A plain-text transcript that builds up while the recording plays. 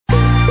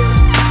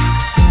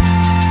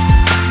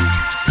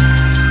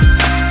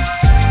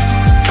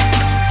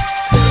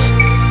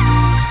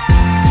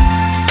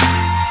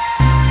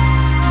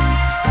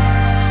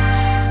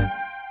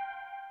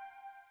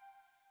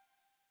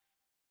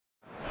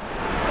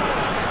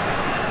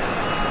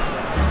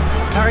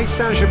Paris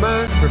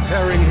Saint-Germain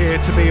preparing here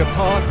to be a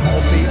part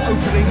of the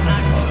opening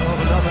act of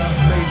another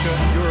major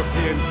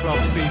European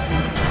club season.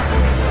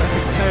 A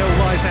big tale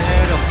lies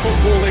ahead of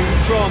footballing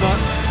drama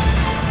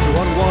to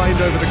unwind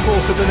over the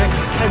course of the next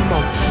 10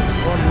 months.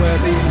 One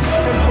where the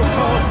central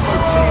cast,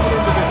 both team and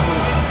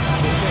individual,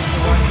 will get to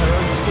write their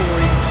own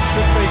story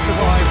should they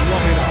survive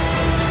long enough.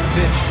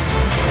 This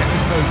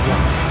episode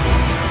 1.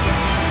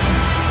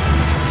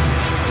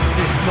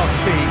 This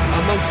must be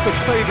amongst the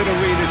favoured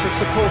arenas of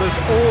supporters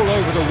all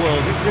over the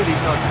world. It really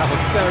does have a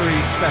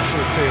very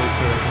special feel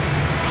to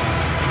it.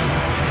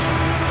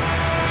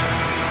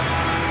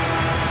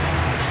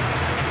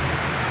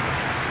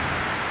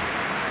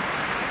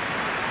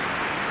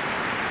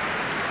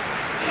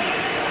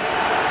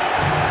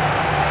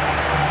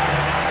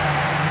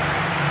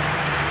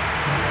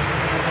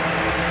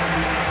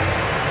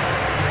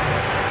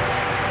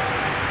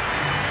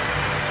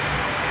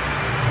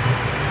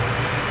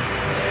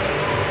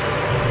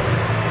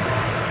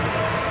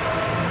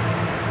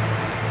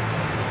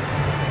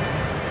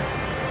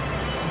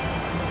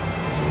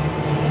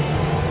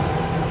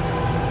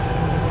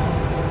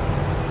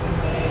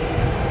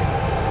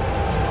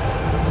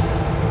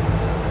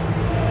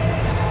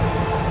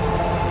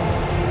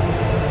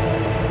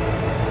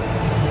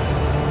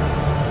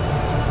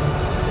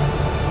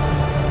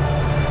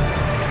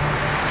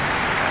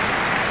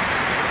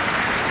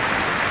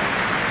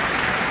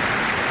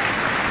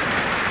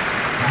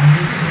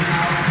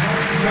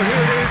 So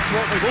here it is,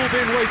 what we've all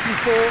been waiting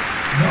for.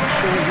 I'm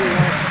sure we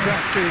are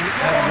strapped in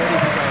and ready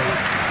to go.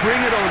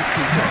 Bring it on,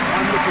 Peter.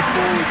 I'm looking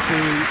forward to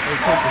a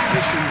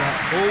competition that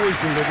always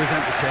delivers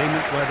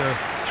entertainment, whether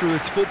through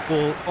its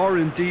football or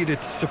indeed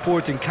its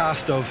supporting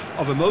cast of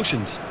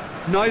emotions.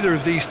 Neither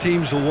of these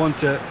teams will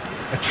want a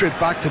trip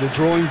back to the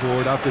drawing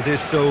board after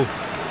this, so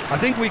I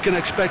think we can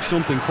expect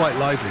something quite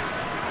lively.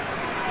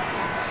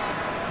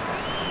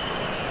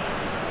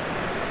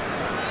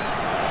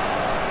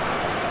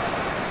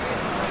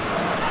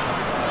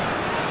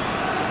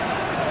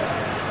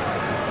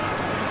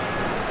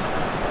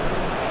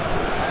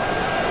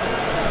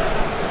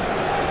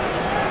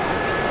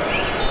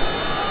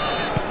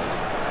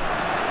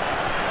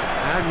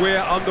 We're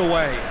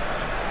underway.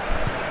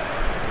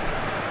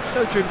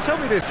 So Jim, tell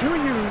me this, who are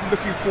you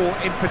looking for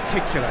in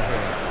particular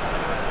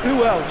here?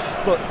 Who else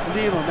but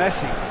Lionel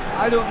Messi?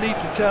 I don't need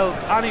to tell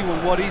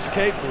anyone what he's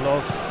capable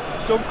of.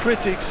 Some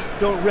critics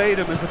don't rate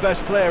him as the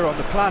best player on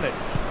the planet.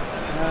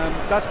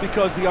 That's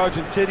because the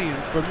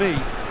Argentinian, for me,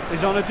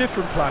 is on a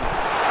different planet.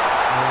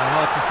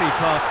 Hard to see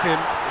past him.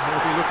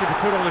 He'll be looking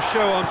to put on a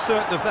show, I'm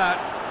certain of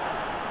that.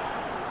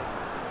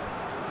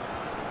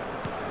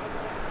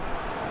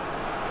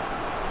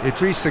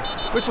 Idrissa,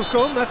 whistle's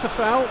gone, that's a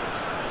foul.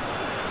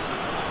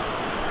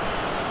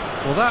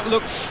 Well, that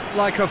looks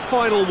like a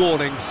final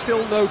warning,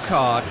 still no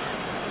card.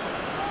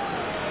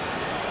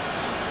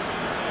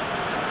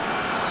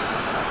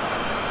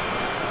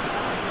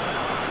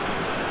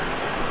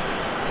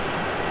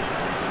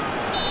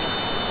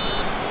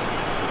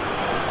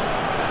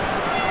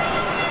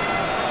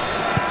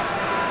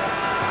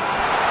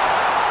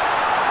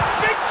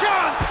 Big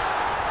chance!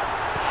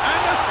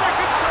 And the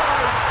second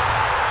time!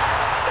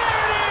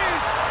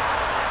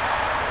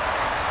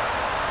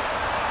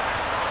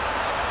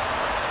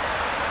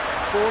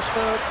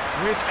 Forsberg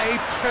With a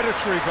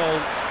predatory goal.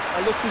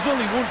 Look, there's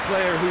only one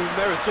player who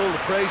merits all the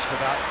praise for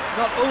that.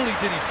 Not only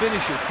did he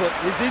finish it, but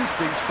his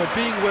instincts for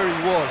being where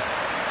he was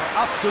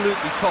are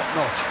absolutely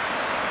top-notch.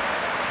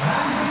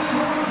 And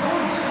the only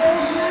goal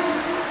today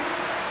is,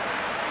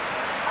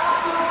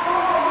 after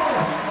 4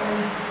 minutes,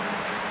 is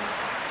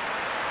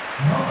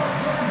number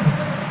 10.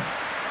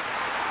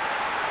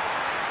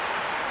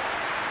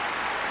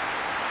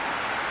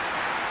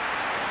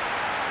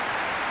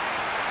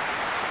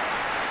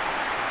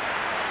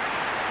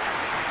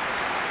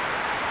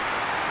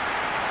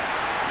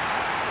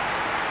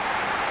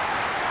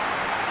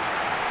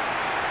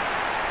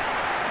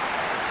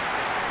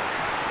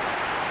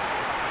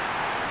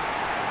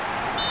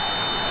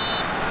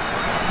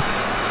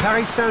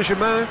 Paris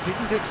Saint-Germain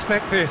didn't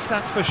expect this,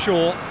 that's for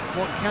sure.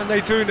 What can they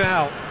do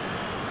now?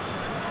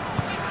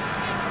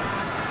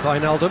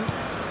 Wijnaldum.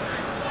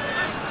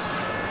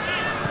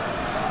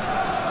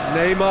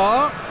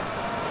 Neymar.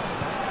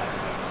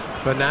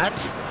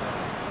 Bernat.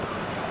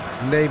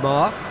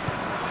 Neymar.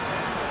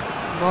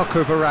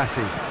 Marco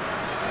Verratti.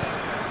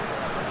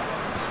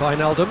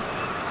 Wijnaldum.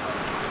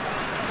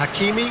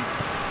 Hakimi.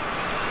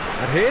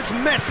 And here's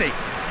Messi.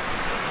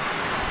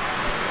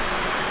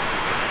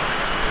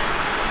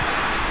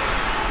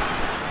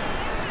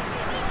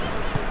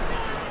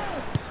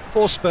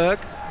 Forsberg.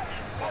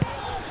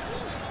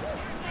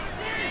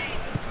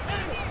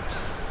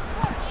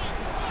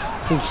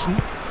 Poulsen.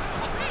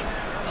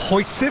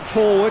 Hoists it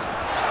forward.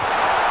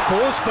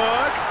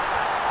 Forsberg.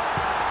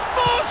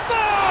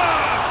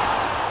 Forsberg!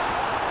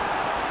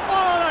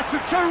 Oh, that's a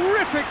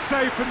terrific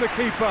save from the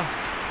keeper.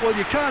 Well,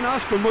 you can't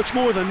ask for much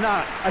more than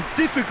that. A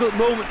difficult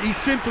moment he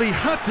simply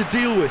had to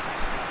deal with.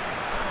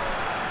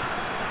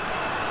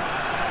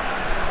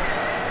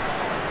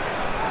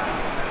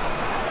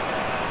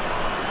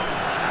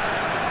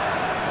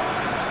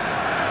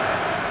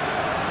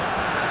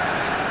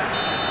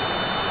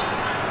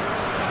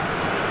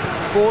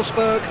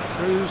 Forsberg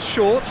goes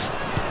short.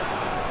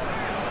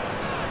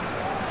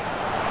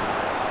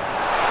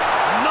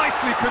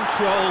 Nicely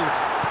controlled.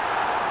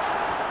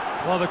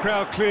 Well, the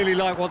crowd clearly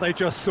like what they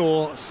just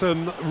saw.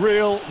 Some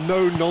real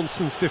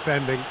no-nonsense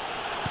defending.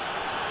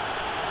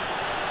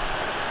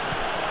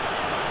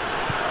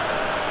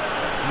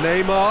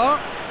 Neymar.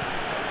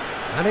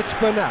 And it's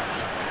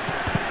Bernat.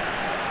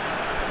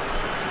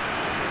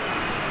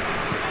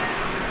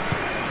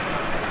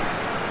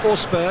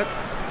 Forsberg.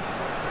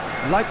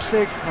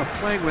 Leipzig are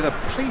playing with a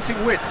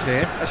pleasing width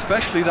here.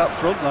 Especially that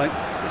front line.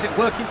 Is it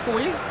working for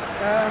you?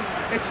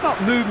 It's not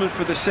movement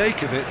for the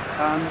sake of it,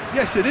 and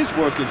yes, it is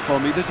working for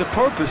me. There's a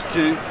purpose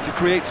to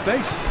create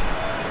space.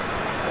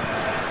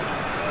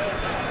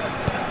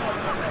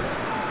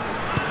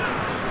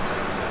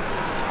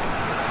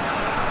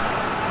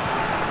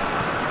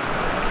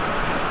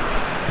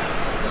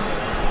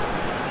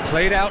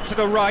 Played out to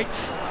the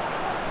right.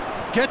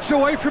 Gets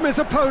away from his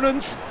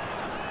opponent.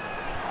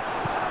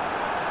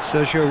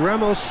 Sergio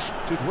Ramos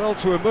did well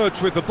to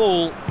emerge with the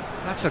ball.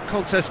 That's a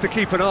contest to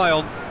keep an eye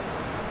on.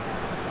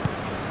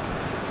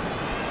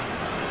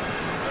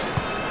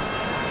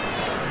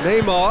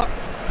 Neymar.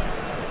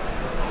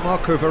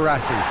 Marco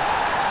Verratti.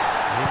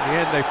 In the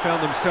end, they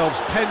found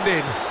themselves penned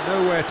in,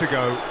 nowhere to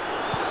go.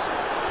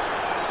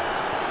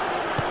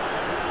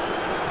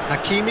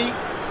 Hakimi.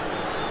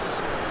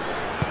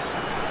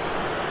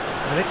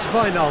 And it's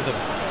Wijnaldum.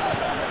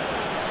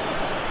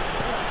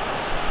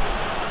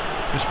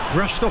 Just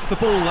brushed off the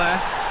ball there.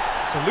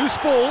 It's a loose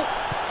ball.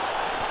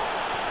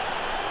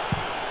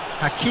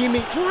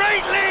 Hakimi.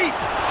 Great leap!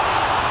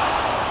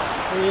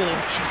 Oh,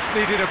 just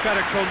needed a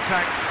better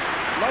contact.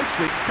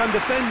 Leipzig can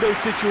defend those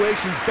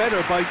situations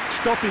better by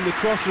stopping the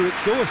crosser at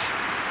source.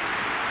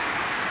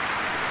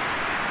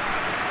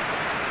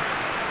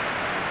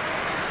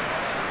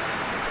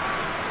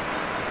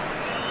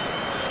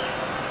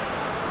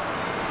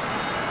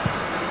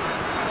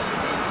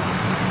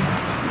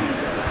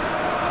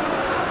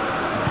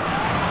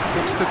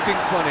 Looks to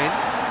dink one in.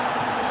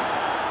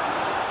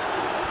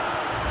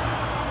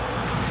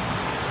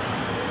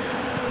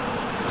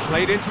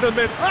 Played into the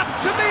mid.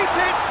 Up to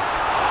meet it!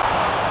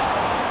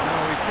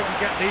 Couldn't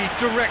get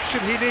the direction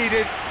he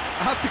needed.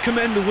 I have to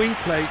commend the wing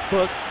play,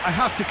 but I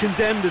have to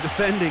condemn the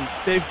defending.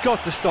 They've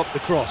got to stop the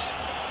cross.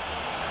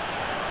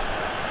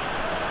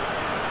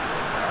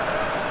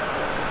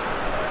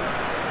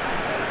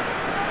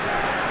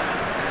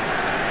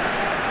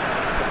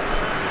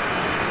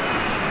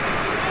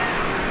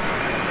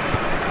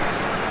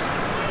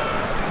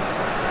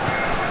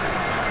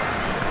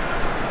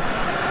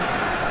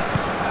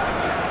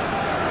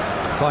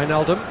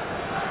 Wijnaldum.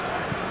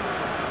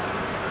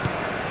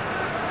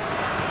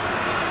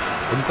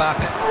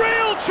 Mbappe.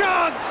 Real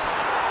chance!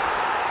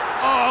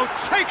 Oh,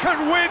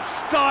 taken with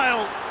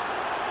style!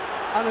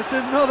 And it's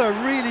another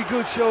really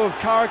good show of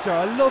character.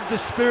 I love the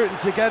spirit and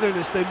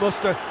togetherness they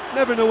muster.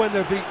 Never know when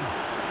they're beaten.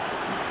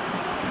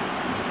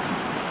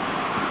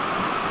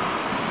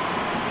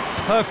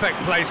 Perfect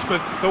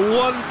placement. The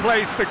one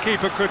place the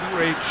keeper couldn't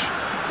reach.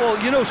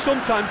 Well, you know,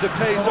 sometimes it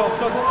pays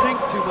off not to think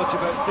too much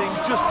about things.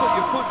 Just put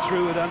your foot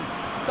through it, and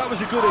that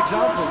was a good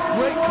example.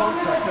 Great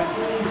contact,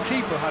 and the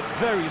keeper had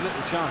very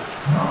little chance.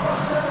 Number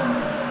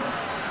 7,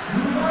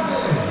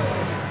 Namun.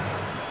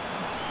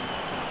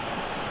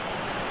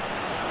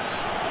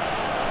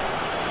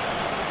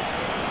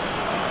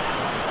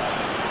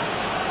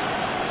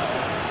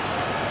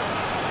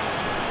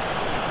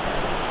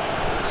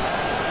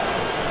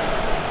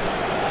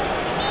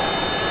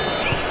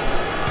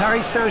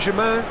 Paris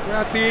Saint-Germain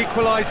grabbed the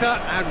equaliser,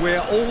 and we're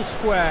all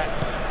square.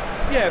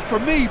 Yeah, for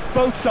me,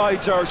 both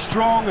sides are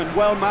strong and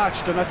well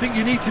matched, and I think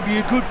you need to be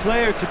a good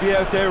player to be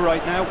out there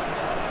right now.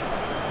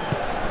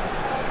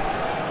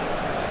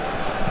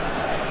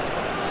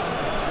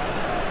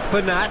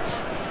 Bernat.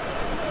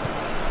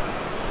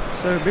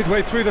 So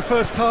midway through the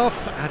first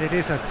half, and it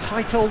is a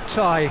tight old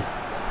tie.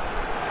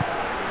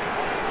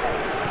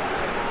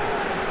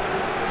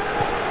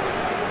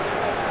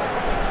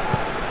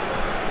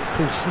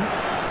 Poulsen.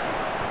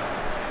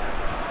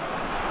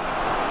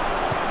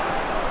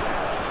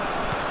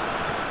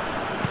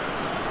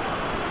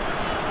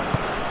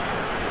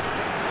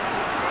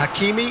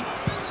 Hakimi,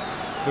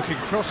 looking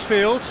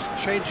cross-field,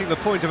 changing the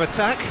point of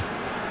attack.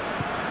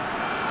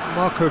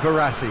 Marco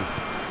Verratti.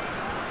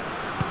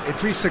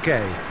 Idrissa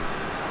Gueye.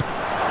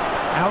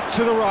 Out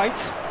to the right.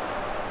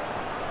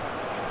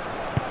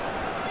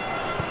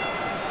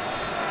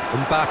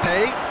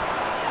 Mbappe.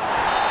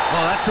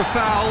 Well, that's a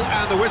foul,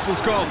 and the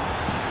whistle's gone.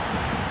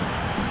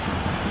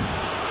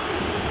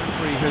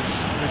 The referee has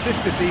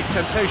resisted the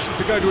temptation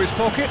to go to his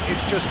pocket.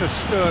 It's just a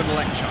stern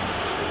lecture.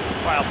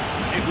 Well,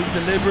 it was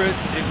deliberate,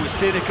 it was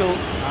cynical,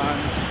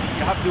 and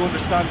you have to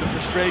understand the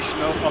frustration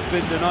of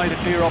being denied a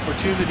clear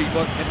opportunity,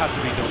 but it had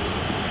to be done.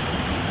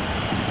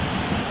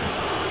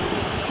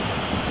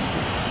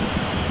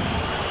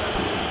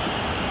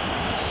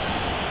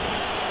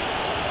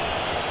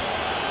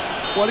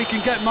 Well, he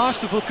can get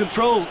masterful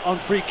control on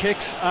free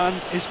kicks,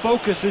 and his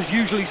focus is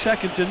usually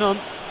second to none.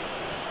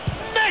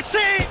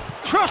 Messi!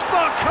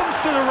 Crossbar comes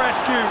to the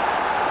rescue.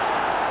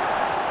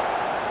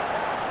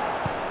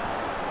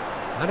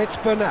 And it's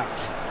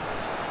Bernat.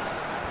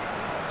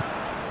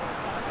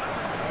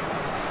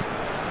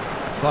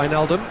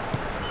 Wijnaldum.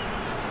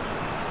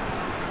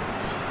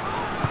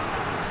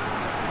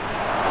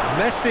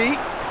 Messi.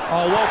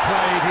 Oh, well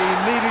played. He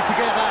needed to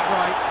get that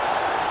right.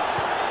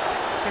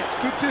 Gets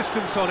good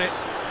distance on it. I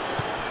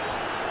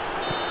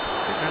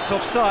think that's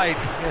offside.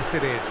 Yes,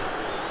 it is.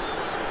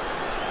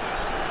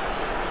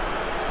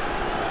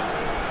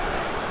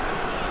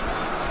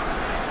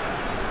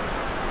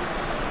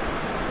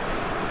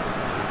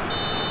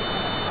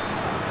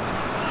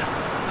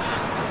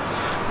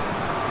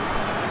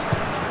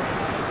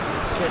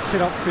 Gets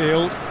it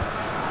upfield.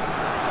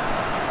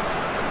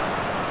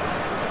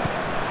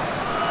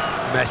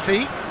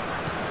 Messi.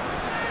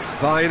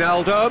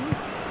 Wijnaldum.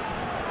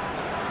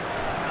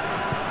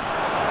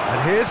 And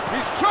he's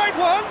tried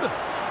one!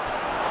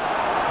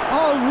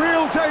 Oh,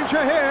 real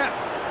danger here.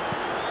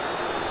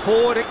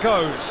 Forward it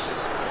goes.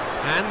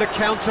 And the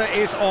counter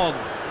is on.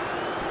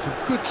 Some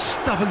good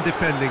stubborn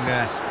defending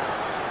there.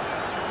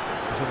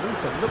 It was a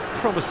move that looked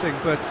promising,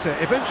 but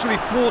eventually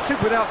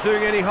thwarted without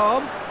doing any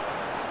harm.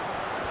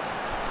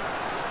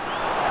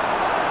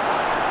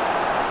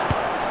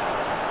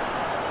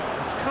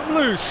 It's come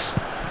loose.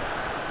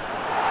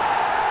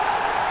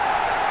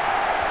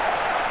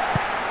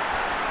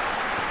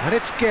 And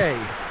it's Gay.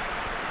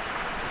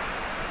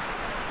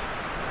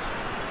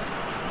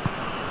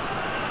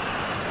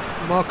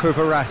 Marco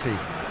Verratti.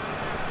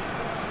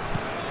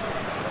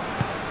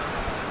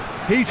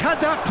 He's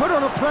had that put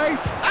on a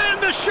plate,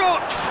 and the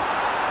shot!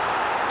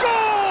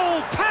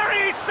 Goal!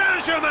 Paris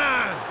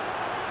Saint-Germain!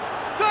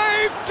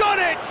 They've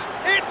done it!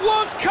 It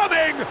was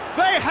coming!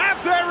 They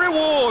have their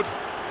reward!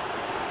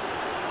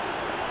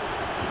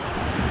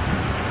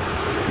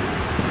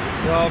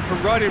 Well,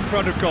 from right in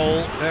front of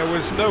goal, there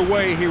was no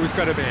way he was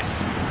going to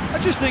miss. I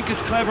just think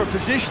it's clever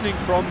positioning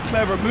from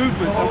clever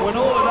movement, and when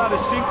all of that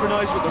is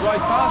synchronised with the right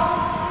pass,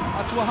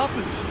 that's what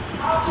happens.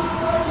 After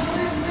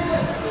 96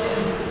 minutes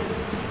is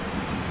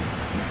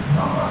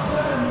number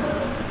 7,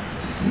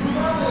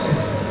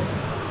 rumah.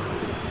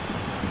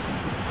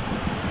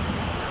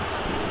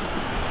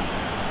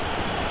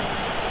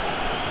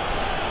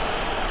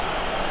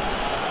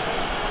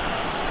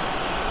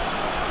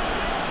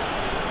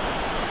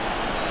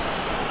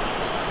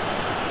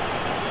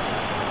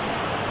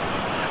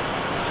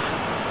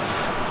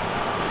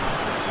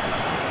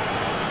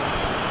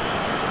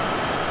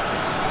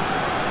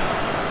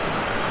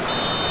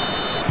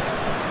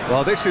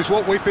 Well, this is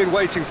what we've been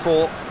waiting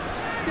for.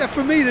 Yeah,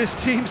 for me, this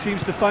team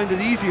seems to find it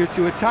easier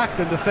to attack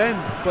than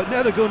defend, but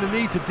now they're going to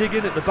need to dig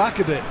in at the back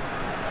a bit.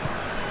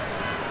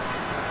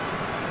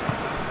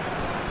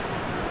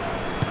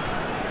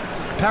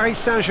 Paris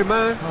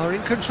Saint-Germain are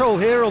in control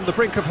here on the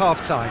brink of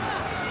half-time.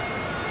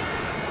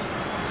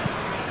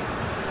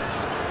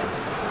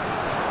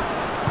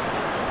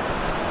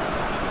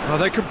 Well,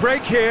 they could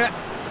break here.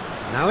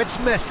 Now it's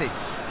Messi.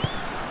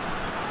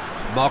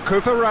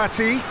 Marco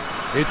Verratti.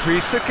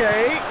 Idrissa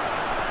Gueye.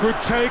 Good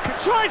take.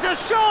 Tries a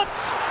shot!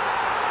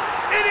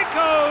 In it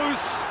goes!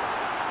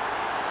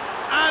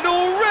 And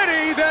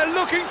already they're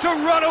looking to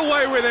run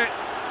away with it.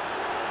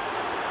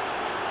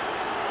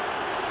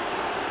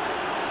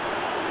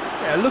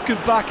 Yeah, looking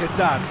back at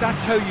that,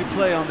 that's how you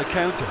play on the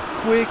counter.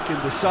 Quick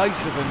and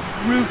decisive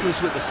and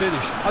ruthless with the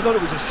finish. I thought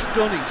it was a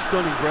stunning,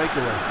 stunning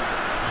breakaway.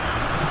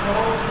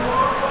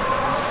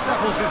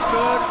 Settles his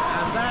third,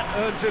 and that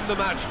earns him the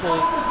match ball.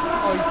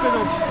 Oh, he's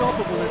been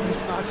unstoppable in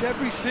this match.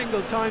 Every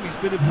single time he's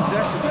been in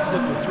possession, he's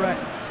looked a threat.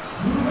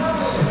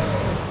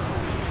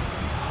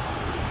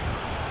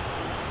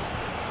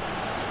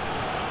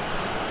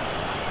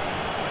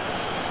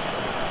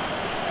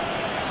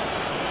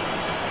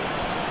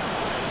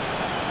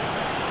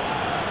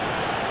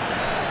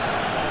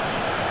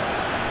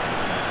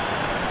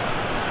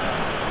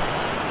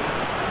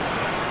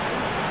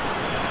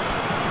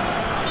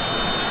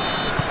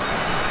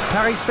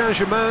 Paris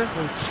Saint-Germain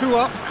will 2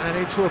 up and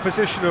into a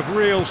position of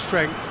real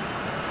strength.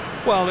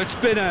 Well, it's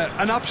been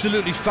an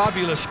absolutely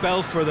fabulous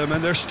spell for them,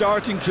 and they're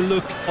starting to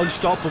look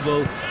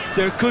unstoppable.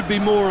 There could be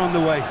more on the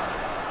way.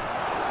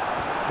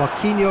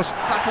 Marquinhos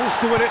Battles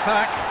to win it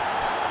back.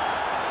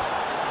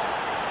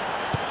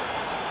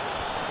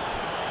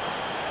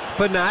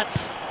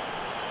 Bernat.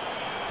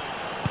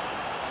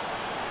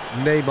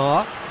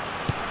 Neymar.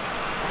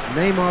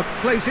 Neymar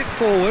plays it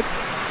forward.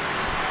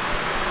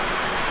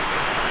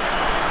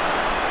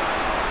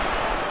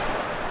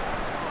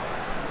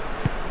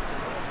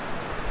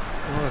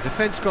 Well, the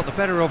defence got the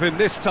better of him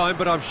this time,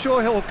 but I'm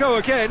sure he'll go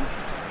again.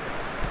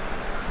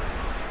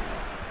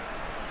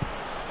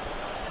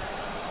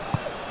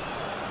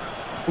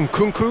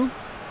 Nkunku.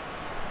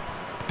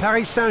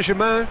 Paris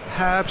Saint-Germain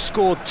have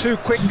scored 2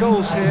 quick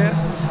goals here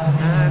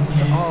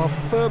and are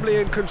firmly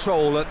in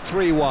control at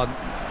 3-1.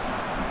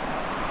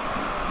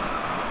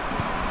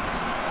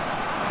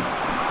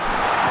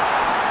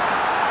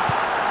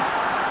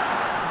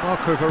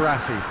 Marco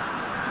Verratti.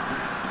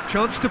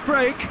 Chance to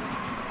break.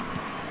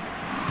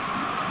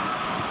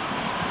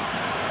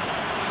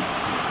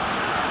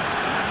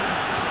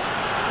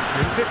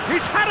 Brings it.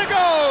 He's had a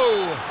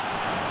go!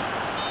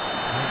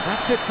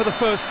 That's it for the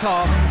first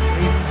half.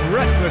 A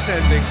breathless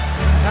ending.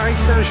 Paris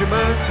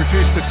Saint-Germain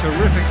produced a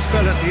terrific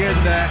spell at the end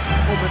there,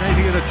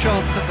 culminating in a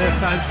chance that their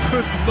fans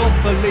could not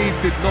believe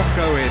did not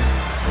go in.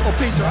 Well,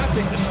 Peter, I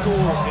think the score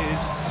is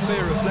a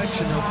fair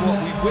reflection of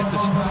what we've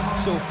witnessed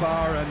so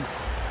far, and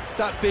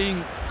that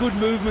being good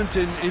movement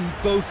in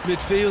both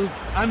midfield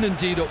and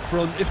indeed up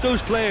front. If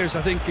those players,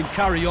 I think, can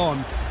carry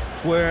on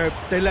where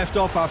they left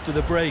off after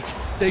the break,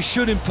 they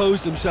should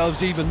impose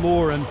themselves even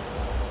more, and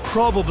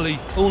probably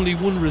only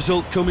one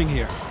result coming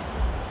here.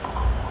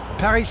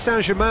 Paris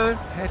Saint-Germain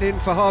head in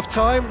for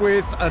half-time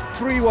with a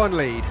 3-1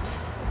 lead.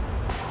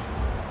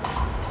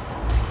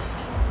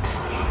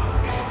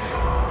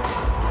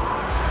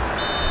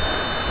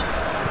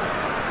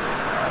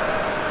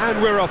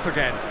 And we're off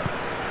again.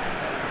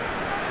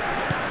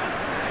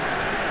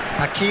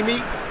 Hakimi,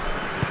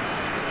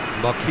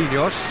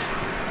 Marquinhos,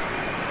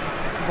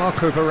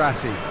 Marco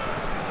Verratti,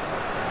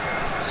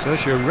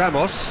 Sergio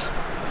Ramos,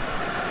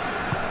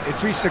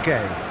 Idrissa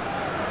Gueye,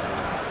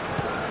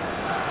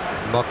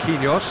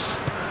 Marquinhos,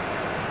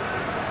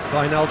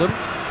 Wijnaldum,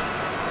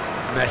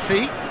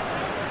 Messi,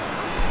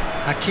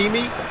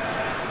 Hakimi,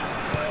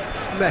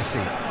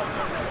 Messi.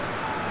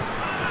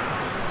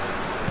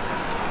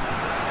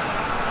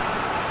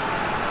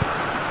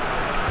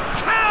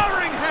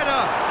 Towering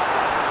header!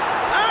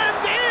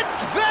 And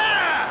it's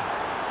there!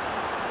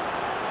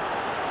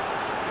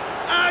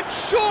 And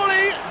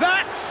surely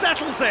that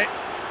settles it!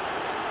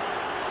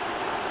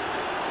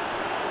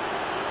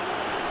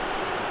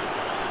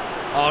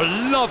 Oh,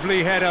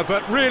 lovely header,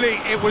 but really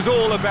it was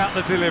all about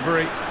the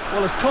delivery.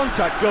 Well, as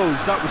contact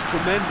goes, that was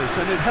tremendous,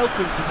 and it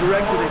helped him to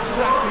direct it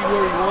exactly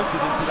where he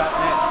wanted into that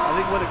net. I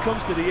think when it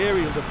comes to the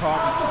aerial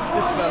department,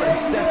 this fella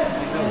is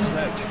definitely no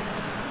slouch.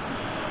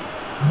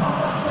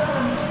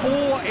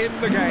 4 in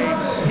the game,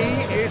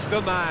 he is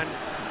the man.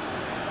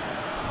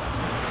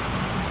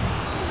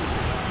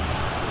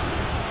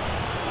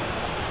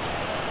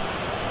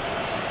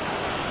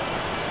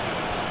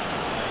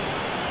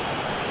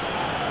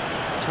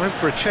 Time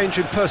for a change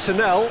in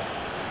personnel.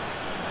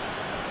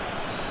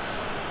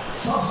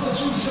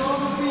 Substitution on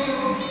the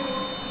field.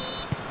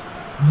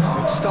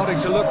 It's starting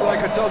to look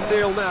like a done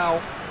deal now.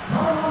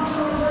 Coming on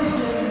to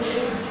replace him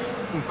is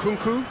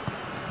Nkunku.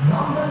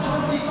 number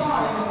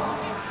 25.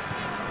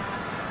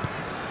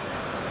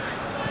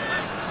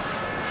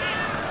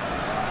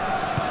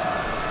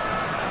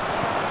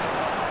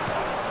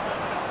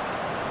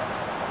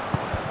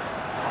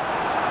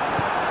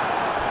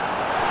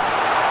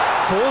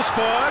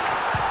 Forsberg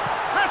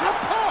has a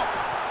pop!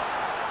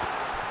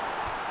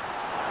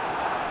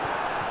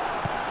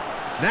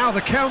 Now the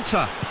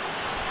counter.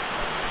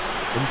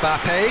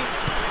 Mbappe.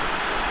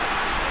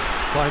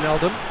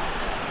 Wijnaldum.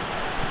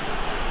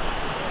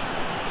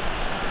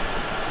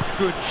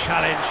 Good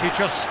challenge, he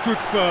just stood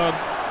firm.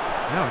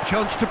 Now a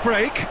chance to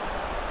break.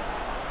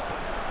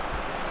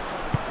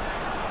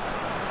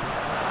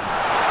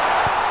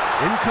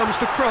 In comes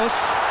the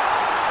cross.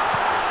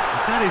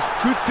 That is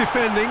good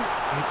defending.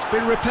 It's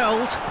been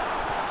repelled.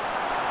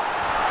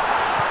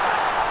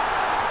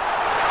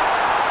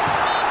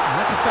 And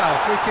that's a foul.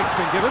 Free kick's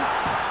been given.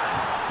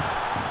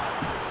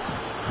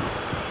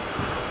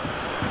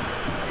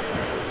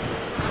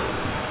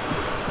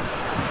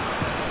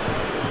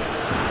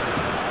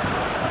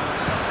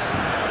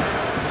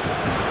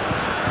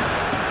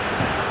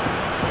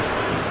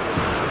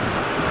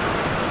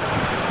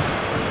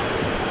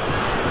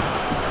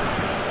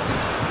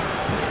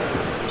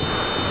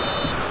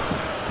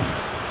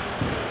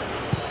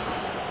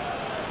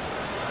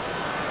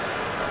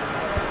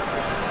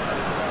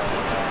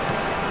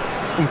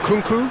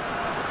 Nkunku,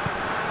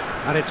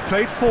 and it's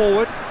played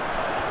forward.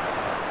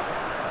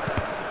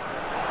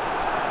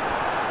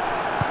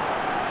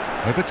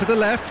 Over to the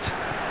left.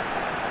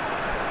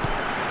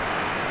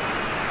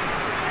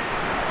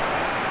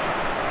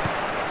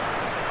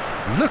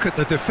 Look at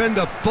the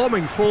defender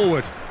bombing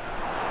forward.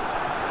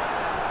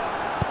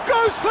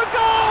 Goes for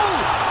goal!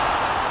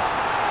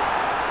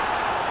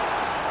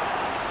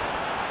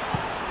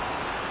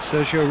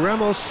 Sergio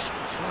Ramos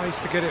tries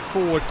to get it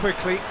forward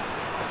quickly.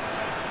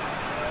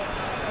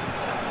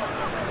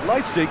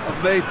 Leipzig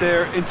have made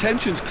their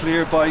intentions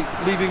clear by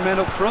leaving men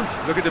up front.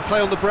 Looking to play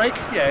on the break.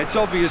 Yeah, it's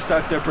obvious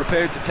that they're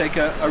prepared to take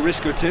a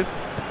risk or two.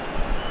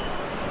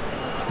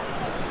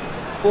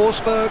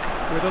 Forsberg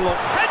with a look.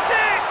 Heads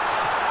it!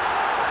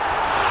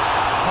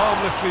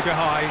 Harmlessly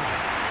behind.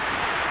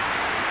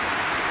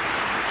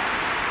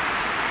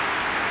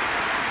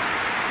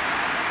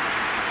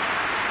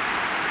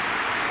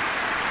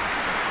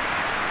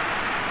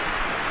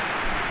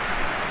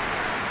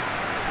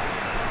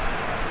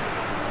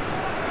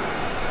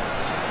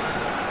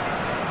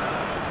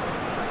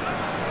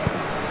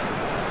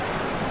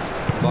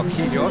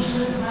 Marquinhos.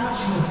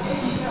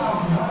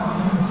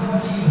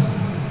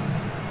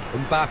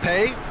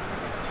 Mbappe.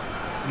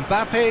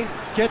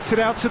 Mbappe gets it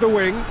out to the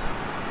wing.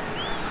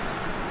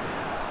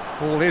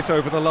 Ball is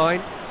over the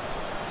line.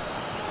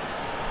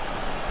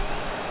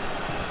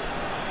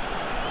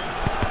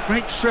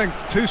 Great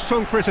strength, too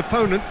strong for his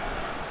opponent.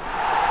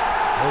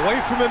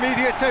 Away from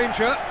immediate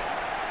danger.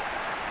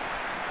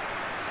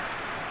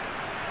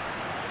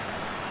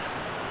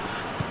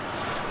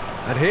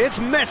 And here's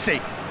Messi.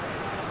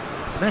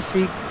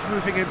 Messi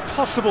proving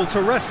impossible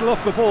to wrestle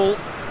off the ball.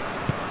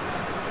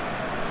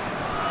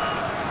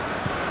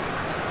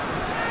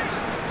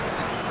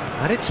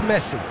 And it's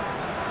Messi.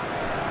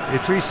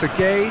 Idrissa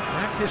Gueye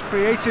at his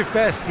creative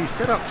best. He's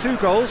set up 2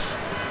 goals.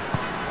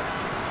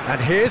 And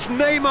here's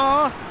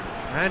Neymar.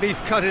 And he's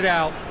cut it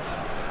out.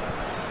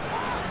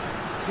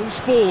 Loose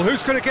ball,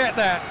 who's going to get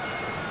that?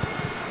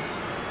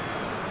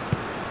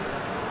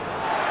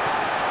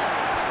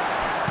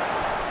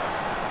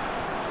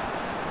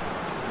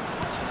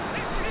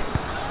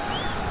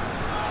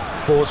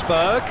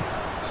 Forsberg.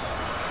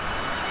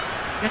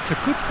 Gets a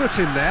good foot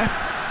in there.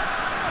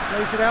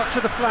 Plays it out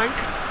to the flank.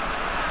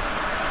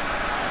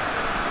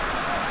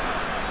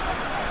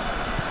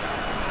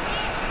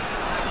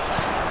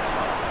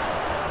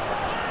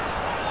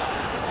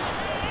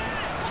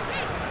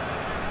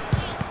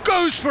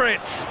 Goes for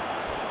it!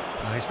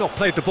 No, he's not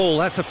played the ball,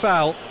 that's a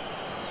foul.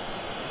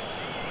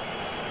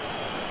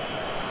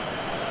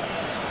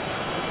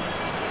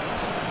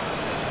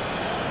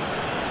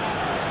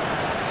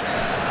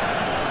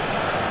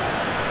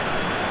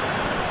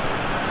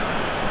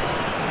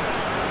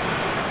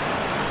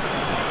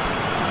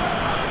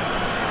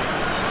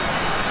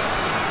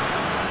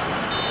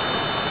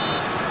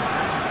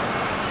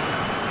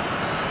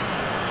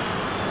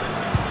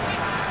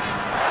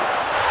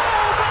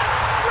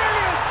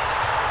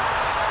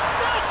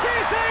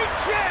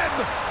 Gem!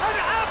 An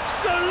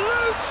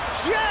absolute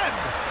gem!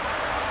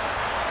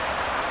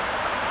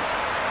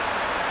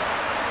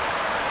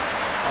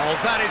 Oh,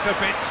 that is a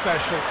bit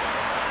special.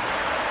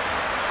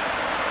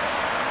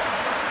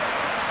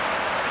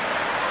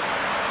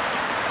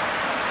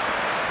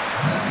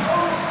 The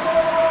goal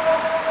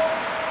scorer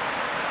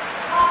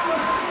after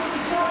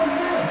 67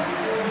 minutes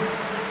is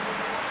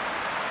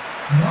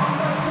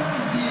number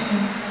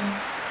 17.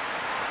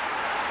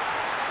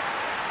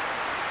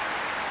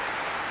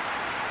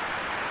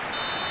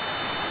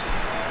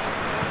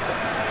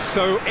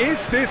 So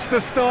is this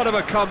the start of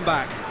a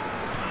comeback?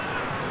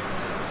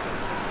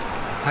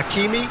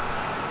 Hakimi.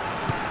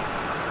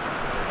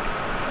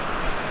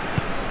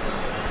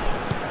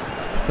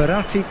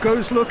 Verratti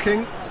goes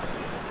looking.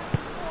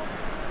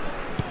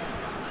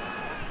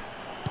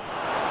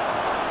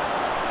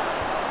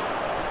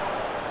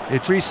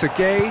 Idrissa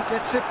Gueye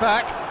gets it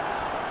back.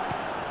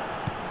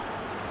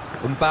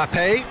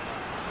 Mbappe.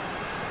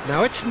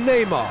 Now it's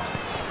Neymar.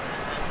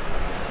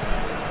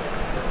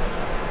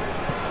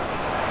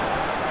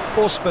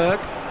 Forsberg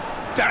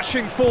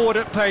dashing forward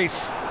at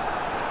pace.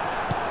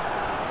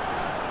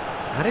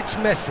 And it's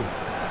Messi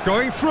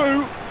going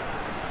through.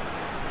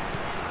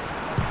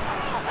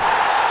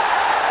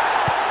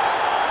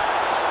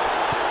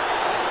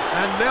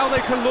 And now they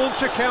can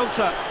launch a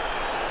counter.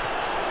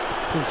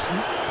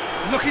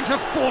 Looking to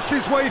force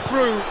his way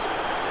through.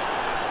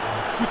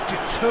 Good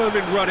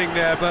determined running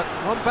there, but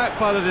one back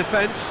by the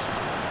defence.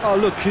 Oh,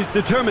 look, his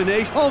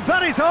determination. Oh,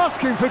 that is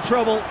asking for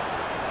trouble.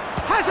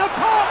 Has a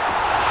pop!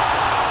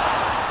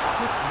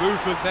 Good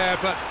movement there,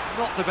 but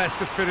not the best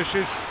of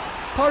finishes.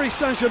 Paris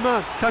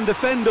Saint-Germain can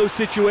defend those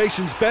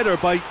situations better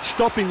by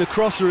stopping the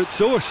crosser at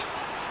source.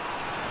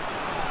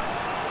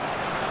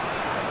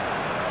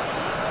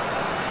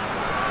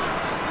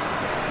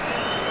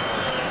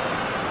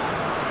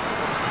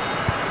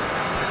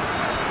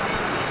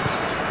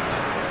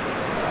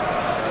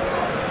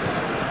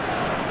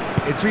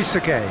 Idrissa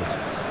Gueye.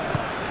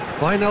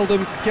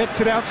 Wijnaldum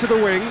gets it out to the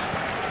wing.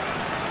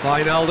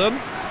 Wijnaldum.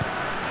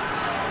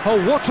 Oh,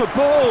 what a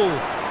ball!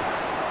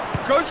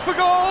 Goes for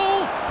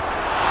goal!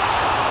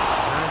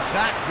 And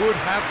that would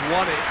have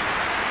won it.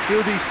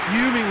 He'll be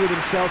fuming with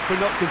himself for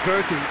not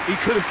converting. He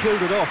could have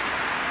killed it off.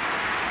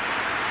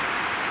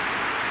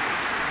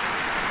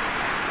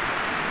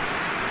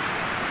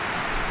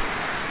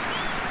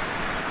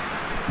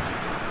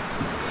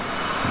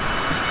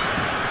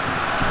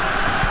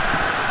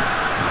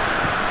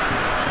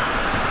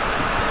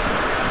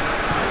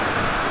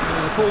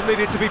 The ball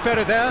needed to be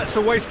better there, it's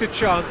a wasted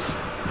chance.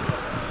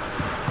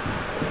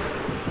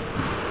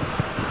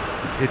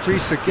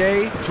 Idrissa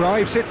Gueye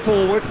drives it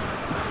forward.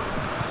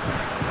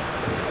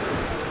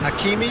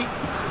 Hakimi.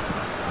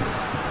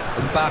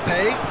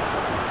 Mbappe.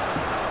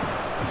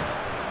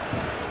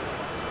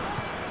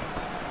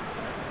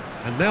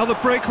 And now the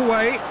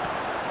breakaway.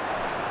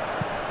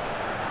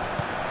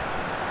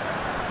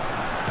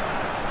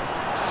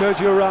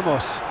 Sergio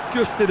Ramos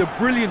just did a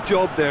brilliant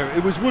job there.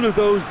 It was one of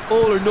those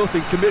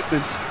all-or-nothing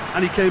commitments,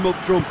 and he came up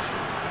trumps.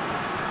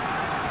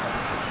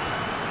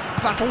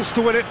 Battles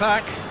to win it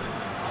back.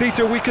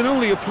 Peter, we can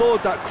only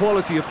applaud that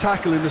quality of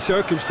tackle in the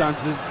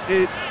circumstances.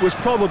 It was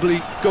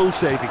probably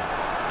goal-saving.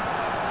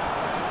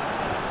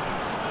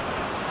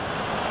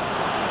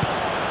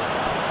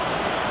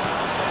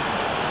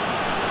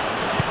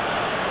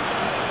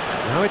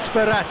 Now it's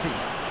Verratti.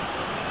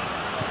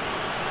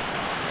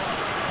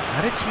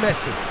 And it's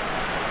Messi.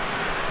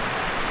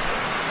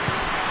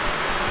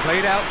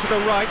 Played out to the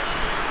right.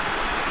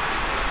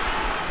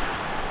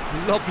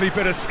 Lovely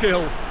bit of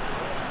skill.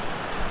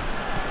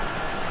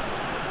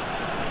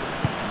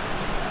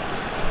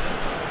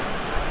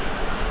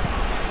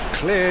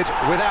 Cleared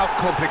without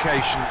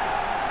complication.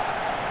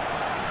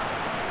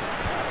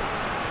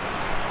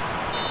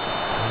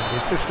 And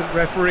the assistant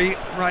referee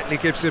rightly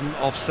gives him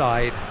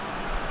offside.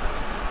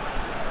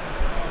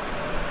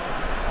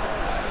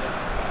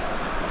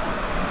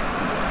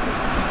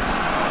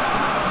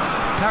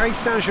 Paris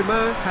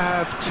Saint-Germain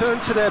have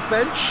turned to their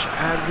bench,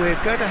 and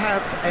we're going to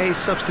have a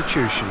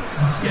substitution.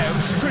 Yeah, it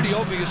was pretty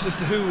obvious as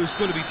to who was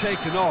going to be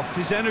taken off.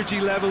 His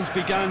energy levels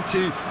began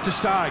to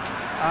sag,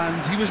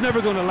 and he was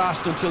never going to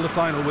last until the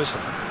final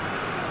whistle.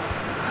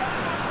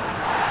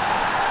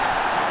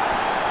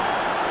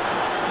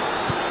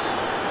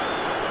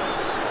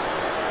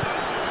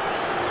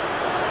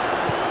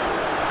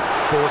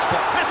 Force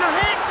back. Has a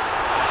hit!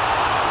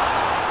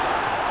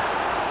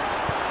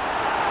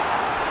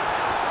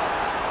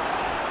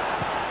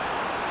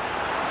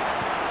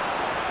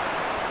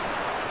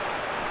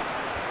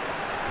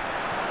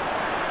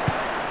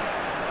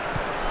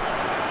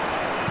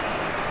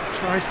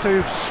 Tries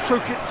to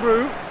stroke it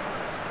through.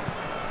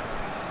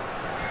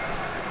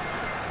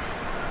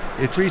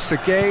 Idrissa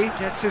Gueye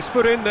gets his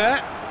foot in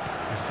there.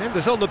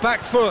 Defender's on the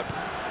back foot.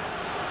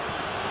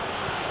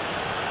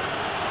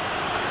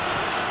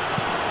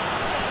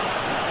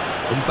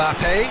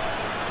 Mbappe.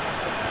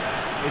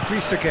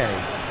 Idrissa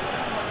Gueye.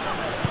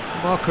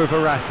 Marco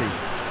Verratti.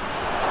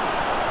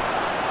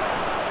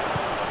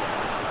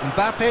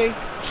 Mbappe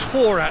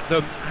tore at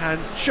them and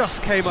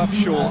just came up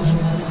short.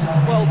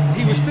 Well,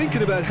 he was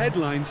thinking about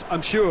headlines,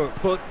 I'm sure,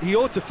 but he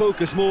ought to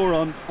focus more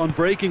on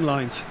breaking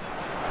lines.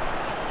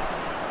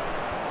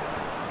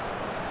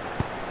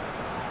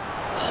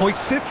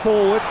 Hoists it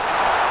forward.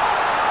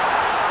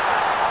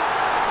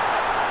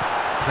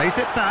 Plays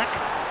it back.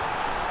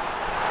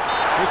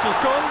 Whistle's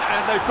gone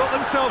and they've got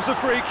themselves a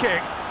free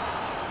kick.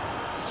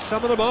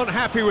 Some of them aren't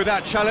happy with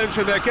that challenge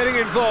and they're getting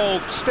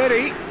involved.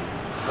 Steady.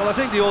 Well, I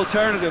think the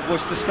alternative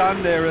was to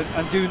stand there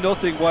and do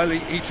nothing while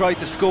he tried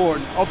to score,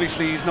 and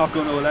obviously he's not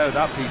going to allow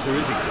that, Peter,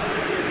 is he?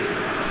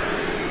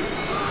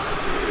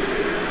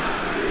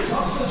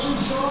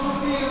 Substitution on the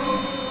field.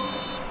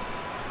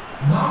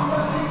 Number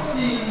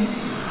 16.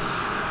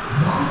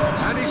 Number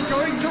 22. And he's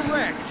going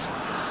direct.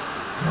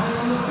 Coming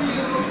on the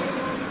field.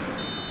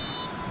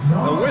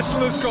 The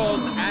whistle has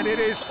gone and it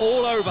is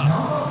all over.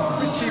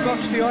 Pretty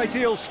much the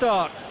ideal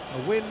start.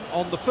 A win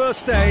on the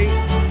first day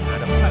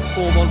and a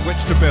platform on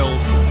which to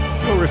build.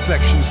 Your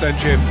reflections then,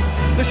 Jim?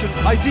 Listen,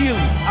 ideally,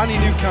 any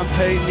new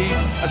campaign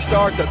needs a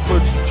start that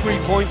puts 3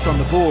 points on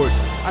the board,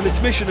 and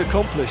it's mission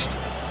accomplished.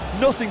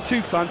 Nothing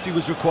too fancy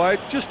was required,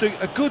 just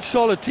a good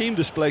solid team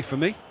display for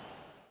me.